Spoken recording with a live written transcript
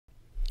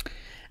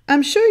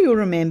I'm sure you'll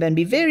remember and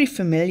be very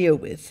familiar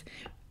with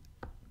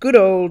good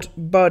old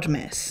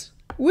BEDMAS,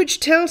 which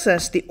tells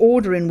us the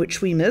order in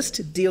which we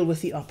must deal with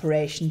the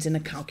operations in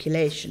a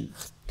calculation.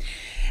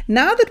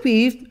 Now that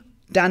we've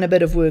done a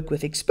bit of work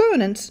with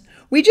exponents,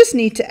 we just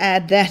need to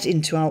add that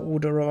into our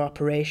order of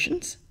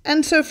operations.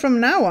 And so from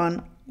now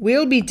on,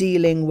 we'll be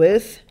dealing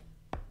with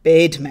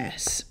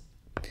BEDMAS.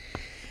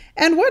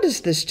 And what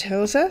does this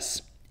tell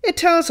us? It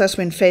tells us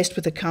when faced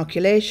with a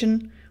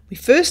calculation, we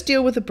first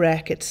deal with the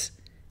brackets,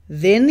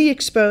 then the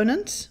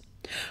exponents.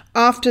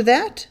 After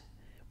that,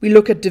 we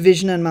look at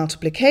division and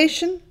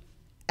multiplication.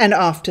 And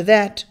after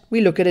that,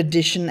 we look at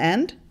addition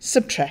and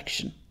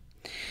subtraction.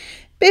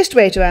 Best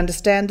way to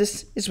understand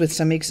this is with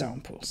some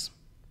examples.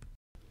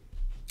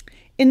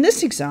 In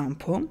this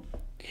example,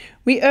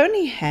 we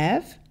only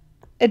have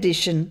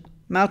addition,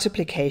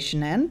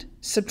 multiplication, and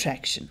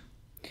subtraction.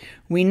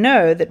 We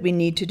know that we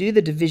need to do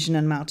the division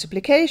and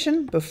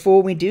multiplication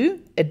before we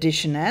do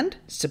addition and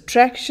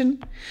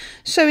subtraction.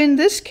 So in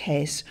this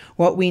case,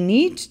 what we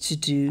need to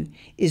do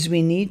is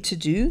we need to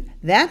do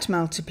that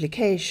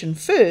multiplication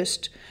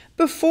first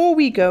before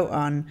we go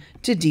on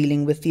to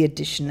dealing with the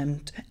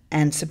addition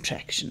and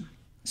subtraction.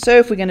 So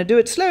if we're going to do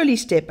it slowly,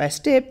 step by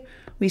step,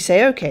 we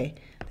say, okay,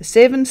 the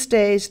 7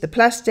 stays, the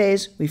plus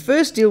stays. We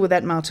first deal with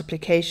that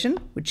multiplication,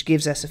 which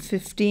gives us a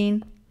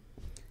 15,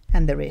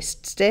 and the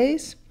rest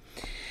stays.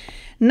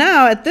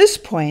 Now, at this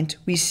point,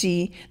 we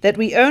see that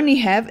we only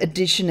have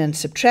addition and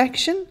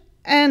subtraction,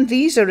 and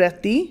these are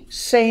at the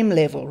same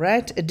level,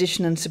 right?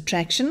 Addition and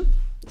subtraction,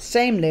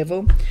 same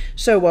level.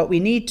 So what we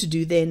need to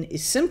do then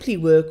is simply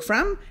work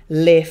from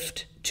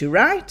left to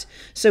right.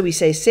 So we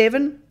say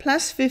 7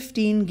 plus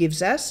 15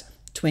 gives us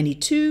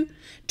 22.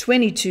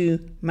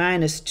 22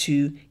 minus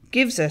 2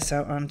 gives us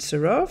our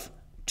answer of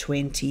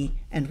 20,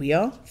 and we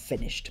are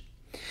finished.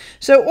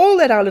 So all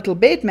that our little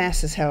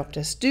BEDMAS has helped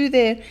us do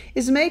there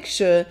is make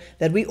sure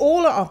that we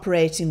all are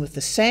operating with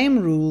the same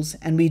rules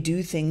and we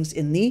do things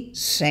in the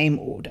same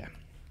order.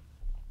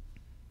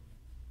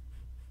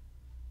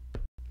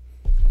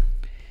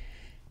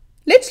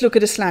 Let's look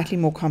at a slightly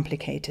more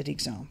complicated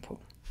example.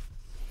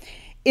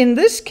 In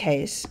this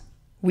case,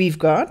 we've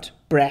got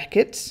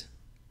brackets,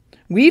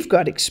 we've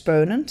got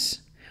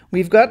exponents,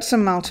 we've got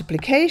some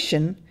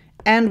multiplication,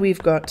 and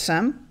we've got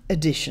some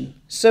addition.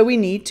 So we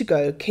need to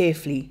go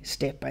carefully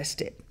step by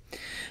step.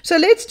 So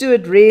let's do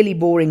it really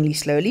boringly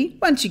slowly.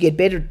 Once you get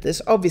better at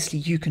this, obviously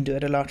you can do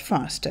it a lot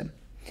faster.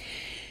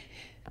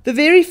 The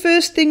very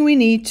first thing we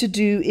need to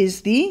do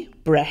is the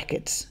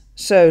brackets.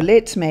 So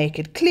let's make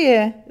it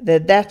clear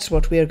that that's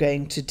what we're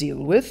going to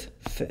deal with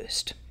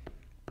first.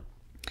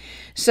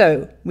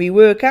 So we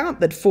work out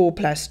that 4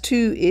 plus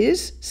 2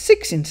 is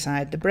 6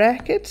 inside the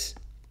brackets.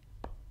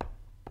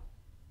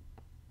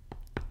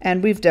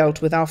 And we've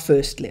dealt with our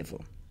first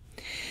level.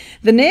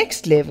 The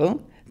next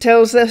level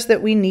tells us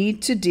that we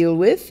need to deal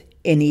with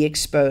any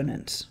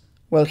exponents.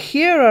 Well,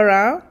 here are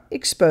our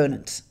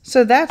exponents.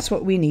 So that's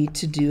what we need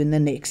to do in the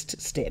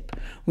next step.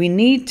 We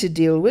need to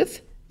deal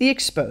with the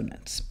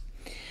exponents.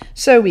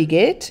 So we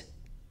get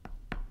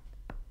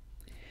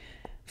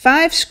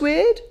 5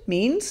 squared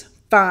means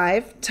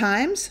 5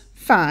 times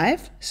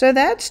 5. So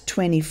that's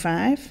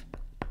 25.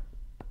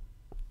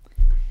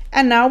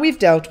 And now we've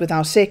dealt with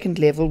our second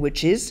level,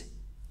 which is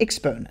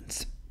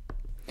exponents.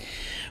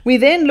 We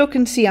then look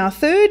and see our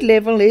third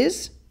level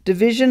is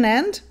division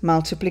and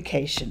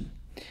multiplication.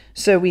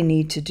 So we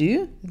need to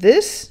do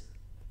this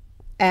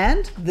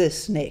and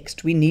this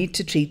next. We need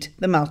to treat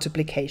the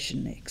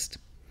multiplication next.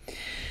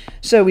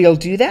 So we'll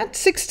do that.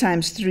 6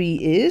 times 3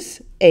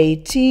 is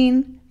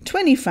 18.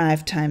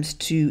 25 times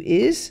 2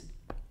 is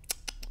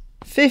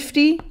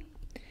 50.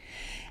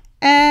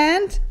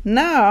 And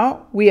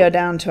now we are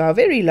down to our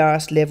very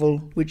last level,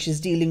 which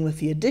is dealing with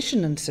the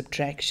addition and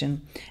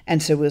subtraction.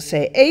 And so we'll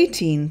say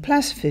 18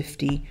 plus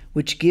 50,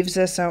 which gives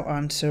us our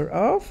answer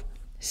of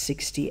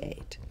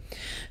 68.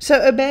 So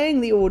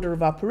obeying the order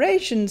of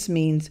operations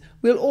means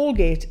we'll all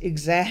get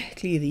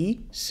exactly the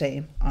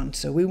same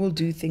answer. We will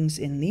do things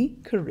in the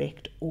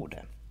correct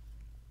order.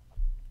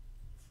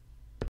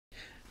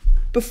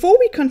 Before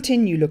we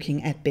continue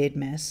looking at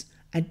BEDMAS,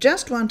 I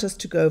just want us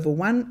to go over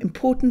one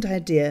important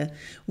idea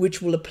which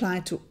will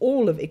apply to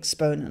all of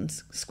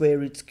exponents, square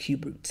roots,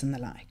 cube roots, and the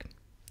like.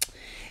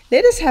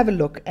 Let us have a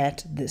look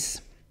at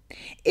this.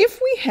 If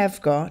we have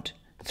got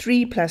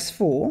 3 plus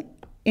 4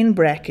 in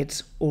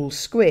brackets all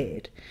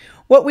squared,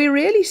 what we're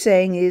really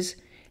saying is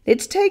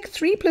let's take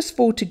 3 plus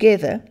 4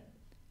 together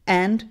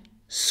and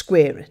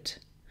square it.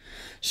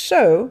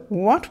 So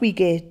what we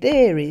get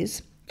there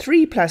is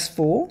 3 plus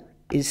 4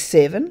 is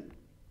 7,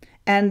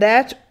 and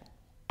that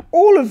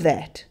all of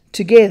that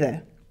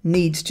together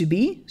needs to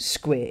be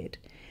squared.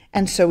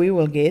 And so we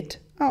will get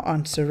our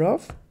answer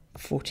of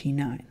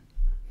 49.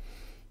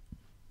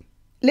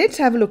 Let's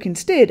have a look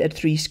instead at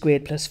 3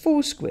 squared plus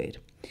 4 squared.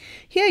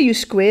 Here you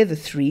square the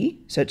 3,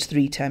 so it's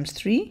 3 times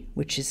 3,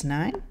 which is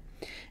 9.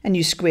 And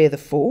you square the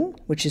 4,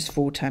 which is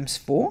 4 times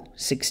 4,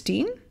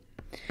 16.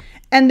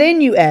 And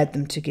then you add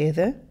them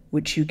together,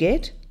 which you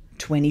get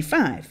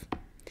 25.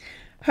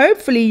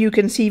 hopefully you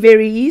can see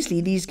very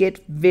easily these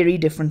get very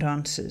different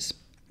answers.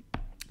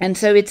 And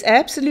so it's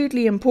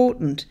absolutely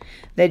important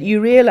that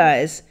you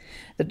realize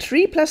that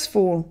 3 plus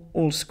 4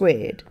 all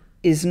squared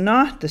is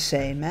not the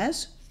same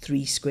as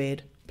 3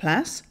 squared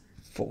plus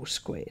 4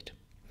 squared.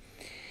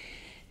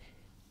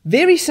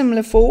 Very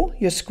similar for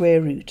your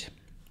square root.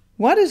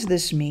 What does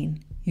this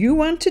mean? You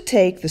want to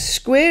take the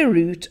square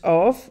root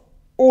of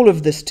all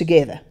of this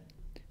together.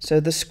 So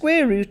the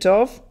square root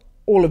of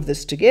all of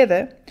this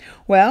together,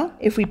 well,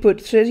 if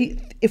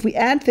we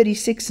add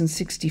 36 and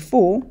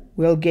 64,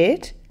 we'll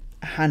get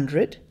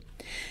 100.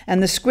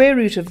 And the square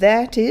root of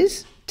that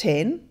is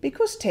 10,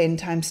 because 10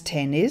 times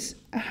 10 is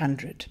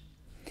 100.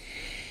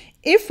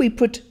 If we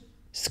put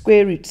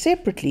square root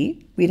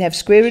separately, we'd have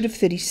square root of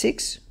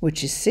 36,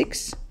 which is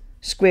 6,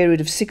 square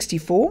root of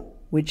 64,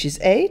 which is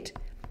 8,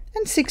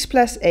 and 6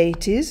 plus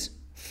 8 is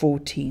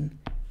 14.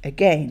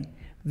 Again,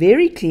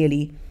 very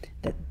clearly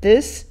that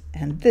this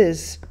and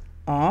this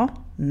are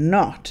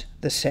not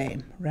the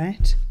same,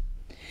 right?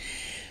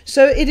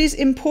 So it is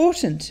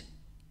important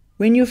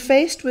when you're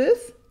faced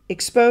with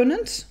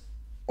exponents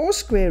or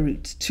square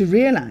roots to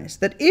realize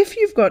that if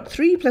you've got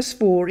 3 plus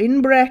 4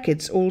 in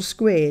brackets all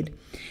squared,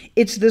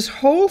 it's this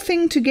whole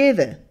thing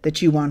together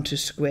that you want to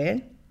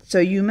square, so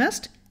you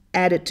must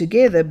add it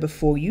together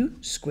before you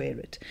square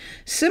it.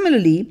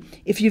 Similarly,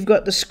 if you've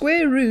got the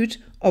square root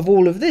of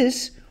all of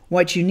this,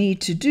 what you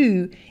need to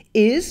do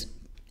is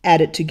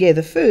add it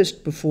together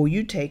first before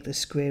you take the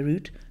square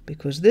root,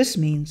 because this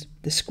means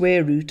the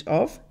square root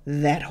of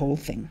that whole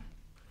thing.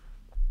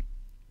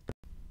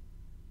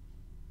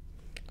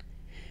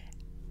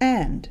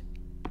 And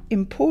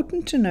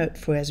important to note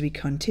for as we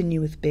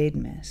continue with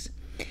BEDMAS,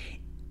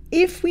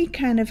 if we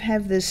kind of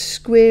have this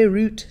square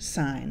root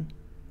sign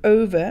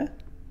over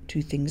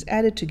two things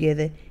added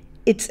together,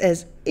 it's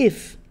as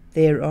if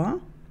there are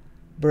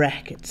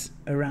brackets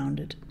around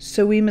it.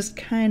 So we must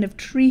kind of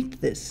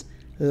treat this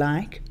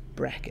like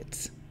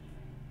brackets.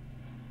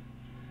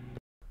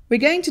 We're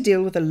going to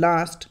deal with the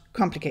last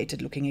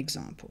complicated looking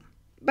example.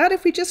 But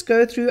if we just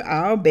go through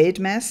our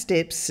BEDMAS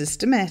steps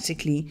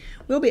systematically,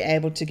 we'll be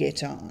able to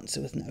get our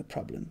answer with no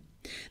problem.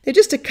 There are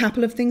just a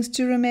couple of things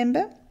to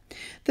remember.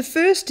 The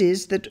first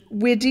is that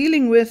we're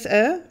dealing with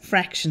a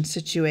fraction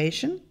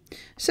situation.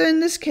 So in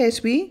this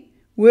case, we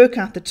work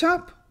out the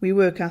top, we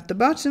work out the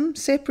bottom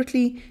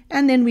separately,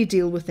 and then we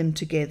deal with them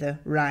together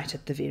right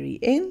at the very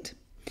end.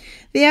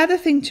 The other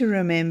thing to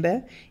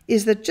remember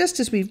is that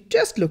just as we've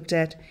just looked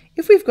at,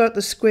 if we've got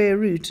the square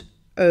root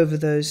over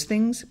those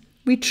things,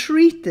 we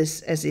treat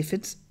this as if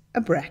it's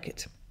a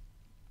bracket.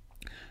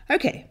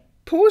 Okay,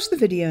 pause the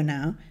video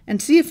now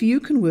and see if you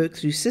can work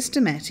through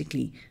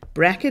systematically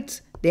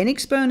brackets, then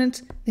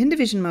exponents, then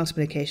division,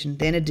 multiplication,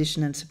 then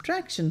addition and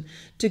subtraction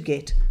to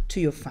get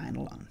to your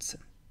final answer.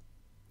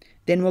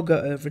 Then we'll go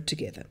over it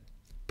together.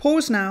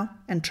 Pause now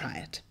and try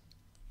it.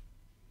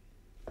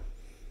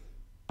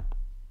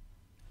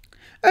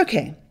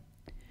 Okay,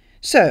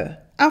 so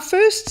our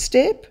first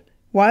step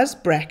was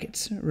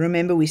brackets.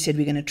 Remember, we said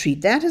we're going to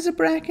treat that as a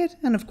bracket,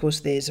 and of course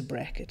there's a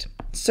bracket.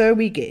 So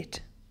we get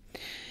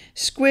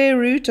square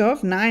root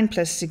of 9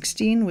 plus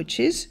 16, which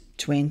is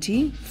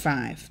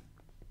 25.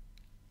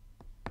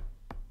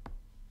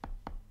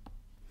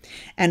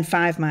 And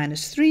 5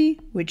 minus 3,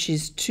 which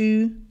is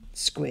 2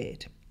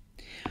 squared.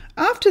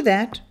 After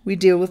that, we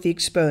deal with the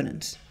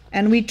exponents,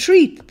 and we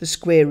treat the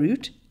square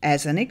root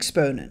as an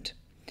exponent.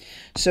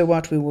 So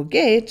what we will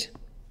get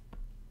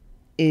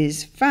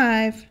is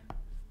 5,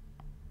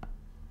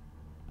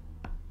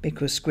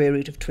 because square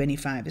root of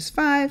 25 is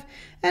 5,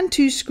 and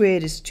 2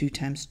 squared is 2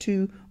 times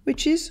 2,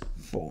 which is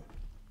 4.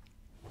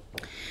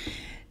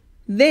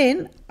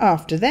 Then,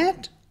 after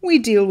that, we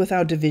deal with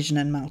our division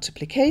and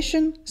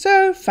multiplication.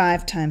 So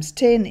 5 times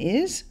 10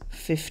 is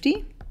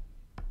 50.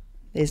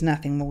 There's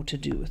nothing more to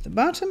do with the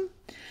bottom.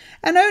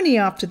 And only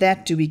after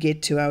that do we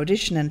get to our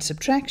addition and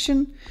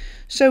subtraction.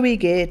 So we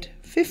get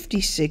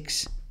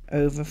 56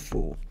 over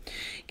 4.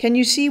 Can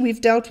you see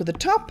we've dealt with the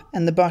top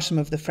and the bottom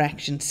of the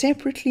fraction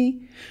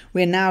separately?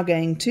 We're now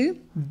going to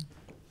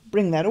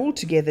bring that all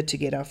together to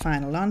get our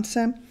final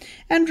answer.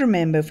 And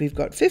remember, if we've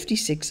got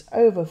 56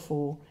 over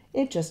 4,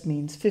 it just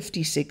means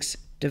 56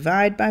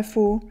 divide by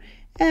 4.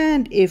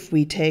 And if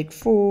we take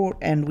 4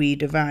 and we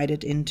divide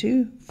it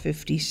into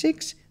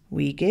 56,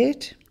 we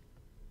get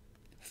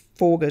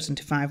 4 goes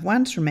into 5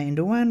 once,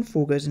 remainder 1,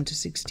 4 goes into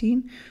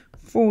 16,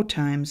 4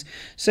 times.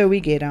 So we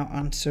get our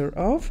answer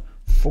of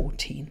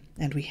 14,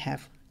 and we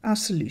have our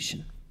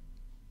solution.